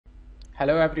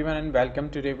Hello everyone and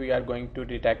welcome. Today we are going to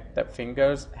detect the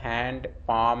fingers, hand,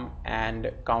 palm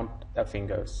and count the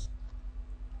fingers.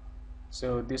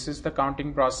 So this is the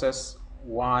counting process.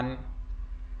 1,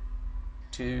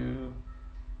 2,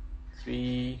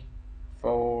 3,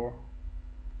 4,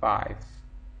 5.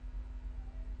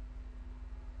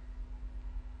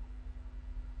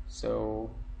 So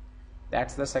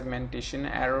that's the segmentation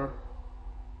error.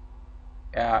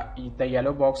 The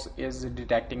yellow box is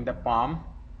detecting the palm.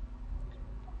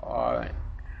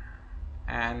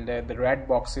 And the red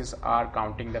boxes are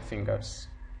counting the fingers.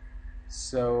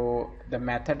 So the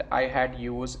method I had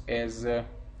used is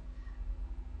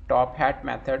tophat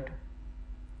method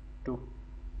to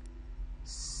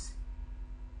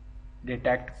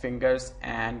detect fingers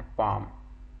and palm.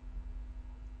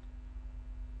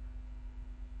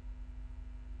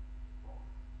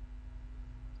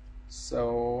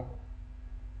 So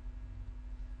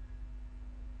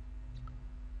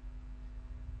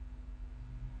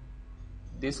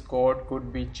this code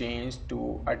could be changed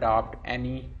to adopt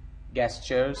any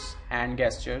gestures, hand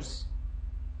gestures.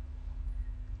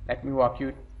 Let me walk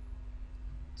you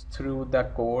through the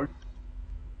code.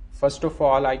 First of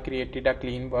all, I created a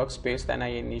clean workspace. Then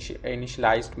I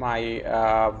initialized my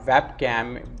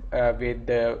webcam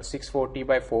with 640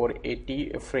 by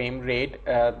 480 frame rate.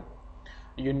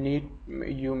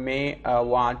 You may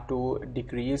want to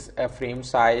decrease a frame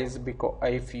size because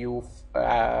if you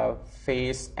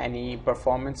face any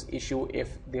performance issue,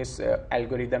 if this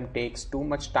algorithm takes too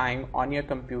much time on your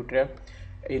computer.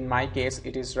 In my case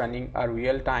it is running a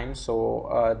real time,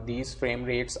 so these frame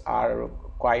rates are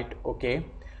quite okay.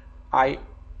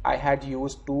 I had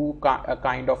used two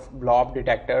kind of blob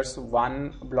detectors.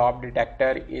 One blob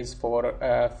detector is for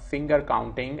finger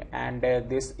counting, and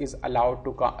this is allowed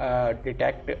to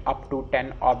detect up to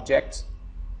 10 objects.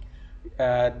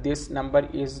 This number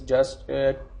is just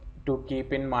to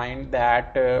keep in mind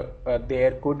that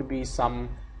there could be some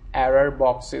error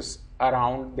boxes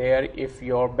around there if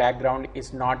your background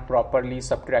is not properly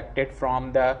subtracted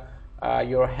from the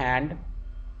your hand.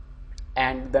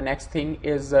 And the next thing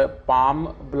is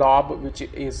palm blob, which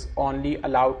is only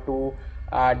allowed to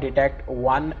detect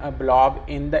one blob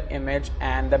in the image,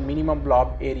 and the minimum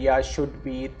blob area should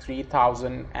be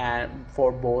 3000 and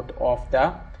for both of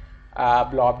the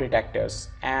blob detectors.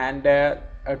 And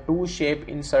two shape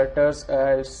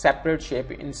inserters, separate shape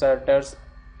inserters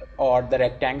or the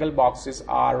rectangle boxes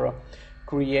are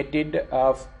created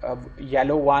of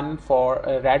yellow one for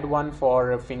red one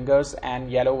for fingers and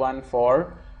yellow one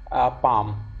for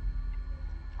palm.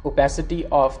 Opacity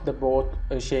of the both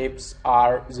shapes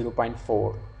are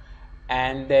 0.4,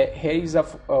 and here is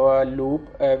a loop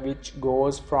which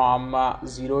goes from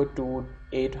 0 to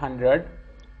 800,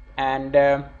 and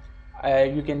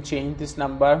you can change this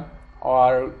number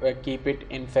or keep it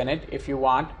infinite if you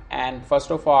want. And first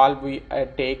of all, we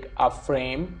take a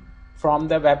frame from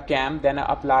the webcam, then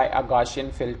apply a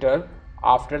Gaussian filter.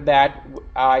 After that,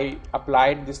 I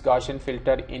applied this Gaussian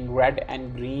filter in red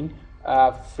and green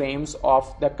frames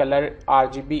of the color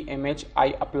RGB image.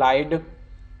 I applied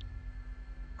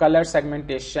color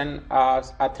segmentation,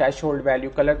 a threshold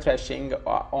value, color thrashing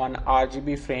on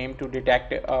RGB frame to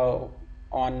detect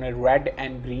on red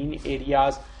and green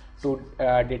areas to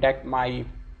detect my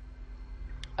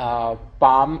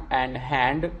palm and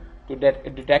hand. To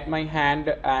detect my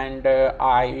hand, and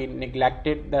I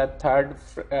neglected the third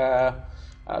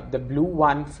the blue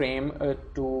one frame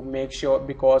to make sure,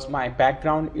 because my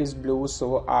background is blue,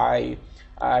 so I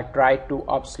try to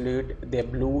obsolete the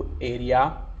blue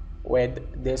area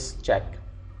with this check.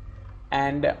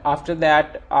 And after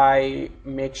that, I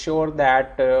make sure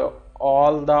that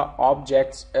all the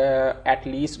objects at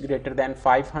least greater than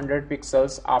 500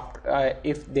 pixels, after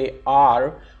if they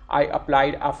are, I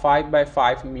applied a 5 by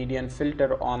 5 median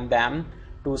filter on them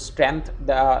to strengthen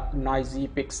the noisy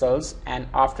pixels. And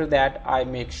after that, I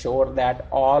make sure that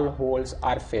all holes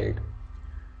are filled.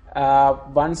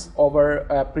 Once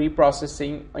our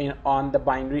pre-processing on the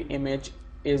binary image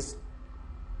is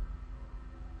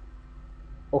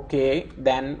okay,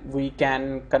 then we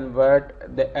can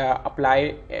convert the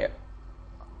apply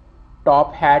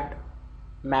tophat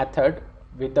method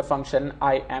with the function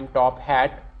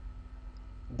imtophat.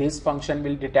 This function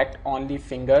will detect only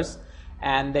fingers,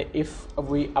 and if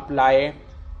we apply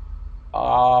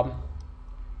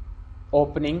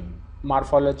opening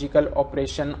morphological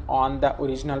operation on the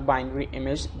original binary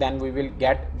image, then we will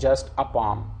get just a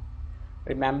palm.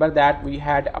 Remember that we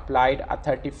had applied a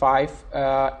 35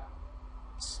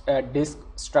 disk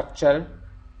structure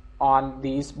on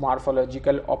these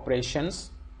morphological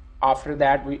operations. After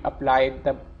that, we applied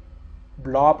the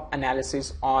blob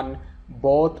analysis on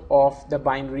both of the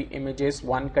binary images,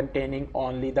 one containing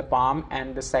only the palm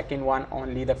and the second one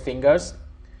only the fingers.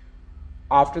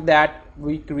 After that,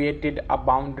 we created a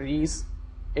boundaries.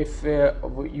 If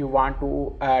you want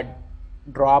to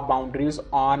draw boundaries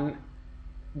on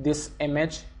this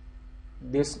image,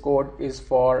 this code is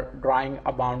for drawing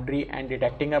a boundary and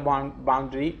detecting a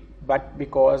boundary, but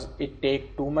because it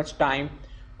takes too much time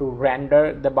to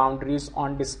render the boundaries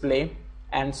on display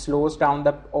and slows down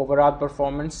the overall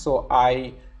performance, so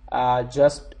I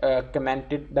just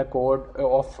commented the code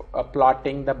of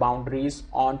plotting the boundaries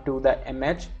onto the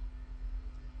image.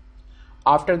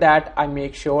 After that, I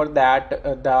make sure that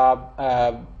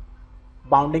the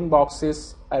bounding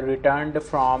boxes returned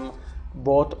from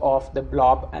both of the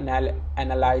blob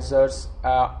analyzers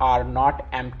are not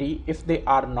empty. If they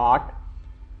are not,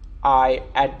 I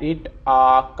added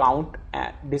a count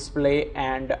display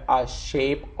and a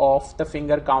shape of the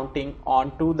finger counting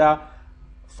onto the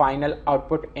final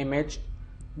output image,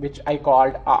 which I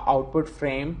called a output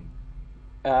frame,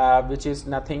 which is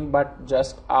nothing but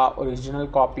just a original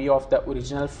copy of the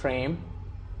original frame.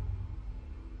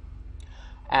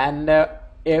 And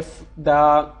if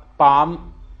the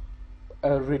palm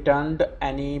returned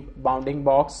any bounding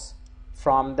box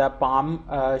from the palm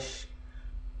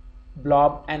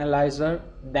blob analyzer,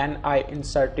 then I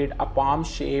inserted a palm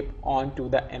shape onto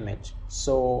the image.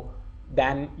 So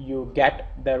then you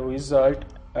get the result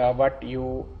what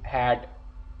you had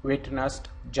witnessed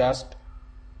just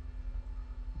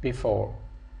before,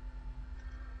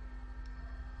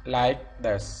 like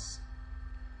this.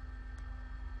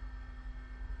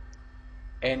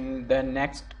 In the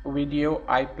next video,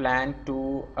 I plan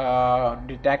to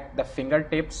detect the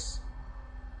fingertips.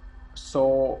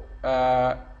 So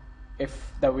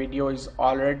if the video is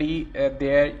already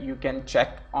there, you can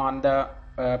check on the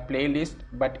playlist,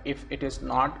 but if it is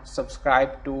not,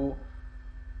 subscribe to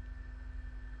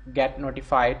get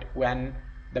notified when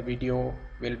the video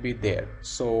will be there.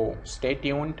 So stay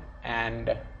tuned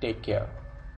and take care.